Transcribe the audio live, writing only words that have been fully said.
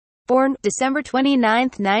Born December 29,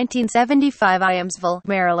 1975, Iamsville,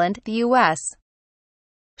 Maryland, U.S.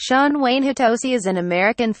 Shawn Hatosy is an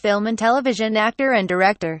American film and television actor and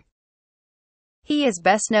director. He is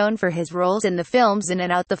best known for his roles in the films In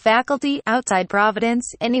and Out, The Faculty, Outside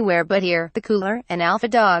Providence, Anywhere But Here, The Cooler, and Alpha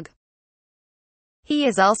Dog. He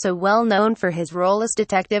is also well known for his role as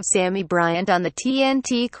Detective Sammy Bryant on the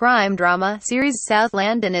TNT crime drama series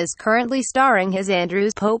Southland, and is currently starring as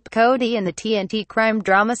Andrews Pope Cody in the TNT crime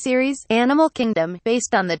drama series Animal Kingdom,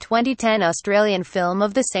 based on the 2010 Australian film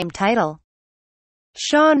of the same title.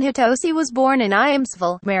 Shawn Hatosy was born in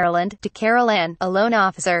Iamsville, Maryland, to Carol Ann, a loan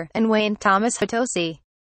officer, and Wayne Thomas Hatosy.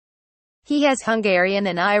 He has Hungarian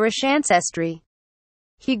and Irish ancestry.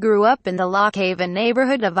 He grew up in the Lock Haven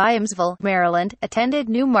neighborhood of Iamsville, Maryland, attended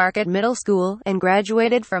Newmarket Middle School, and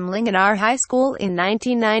graduated from Lincoln High School in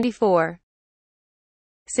 1994.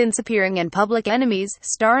 Since appearing in Public Enemies,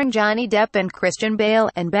 starring Johnny Depp and Christian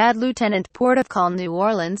Bale, and Bad Lieutenant, Port of Call, New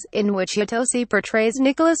Orleans, in which Hatosy portrays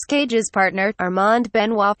Nicolas Cage's partner, Armand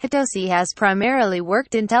Benoit, Hatosy has primarily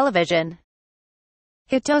worked in television.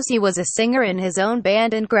 Hatosy was a singer in his own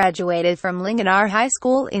band and graduated from Lincoln High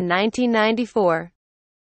School in 1994.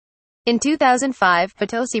 In 2005,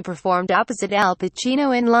 Hatosy performed opposite Al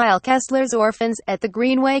Pacino in Lyle Kessler's Orphans, at the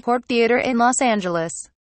Greenway Court Theater in Los Angeles.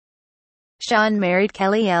 Shawn married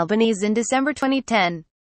Kelly Albanese in December 2010.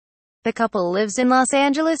 The couple lives in Los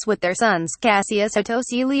Angeles with their sons Cassius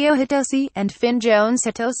Hatosy, Leo Hatosy, and Finn Jones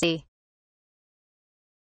Hatosy.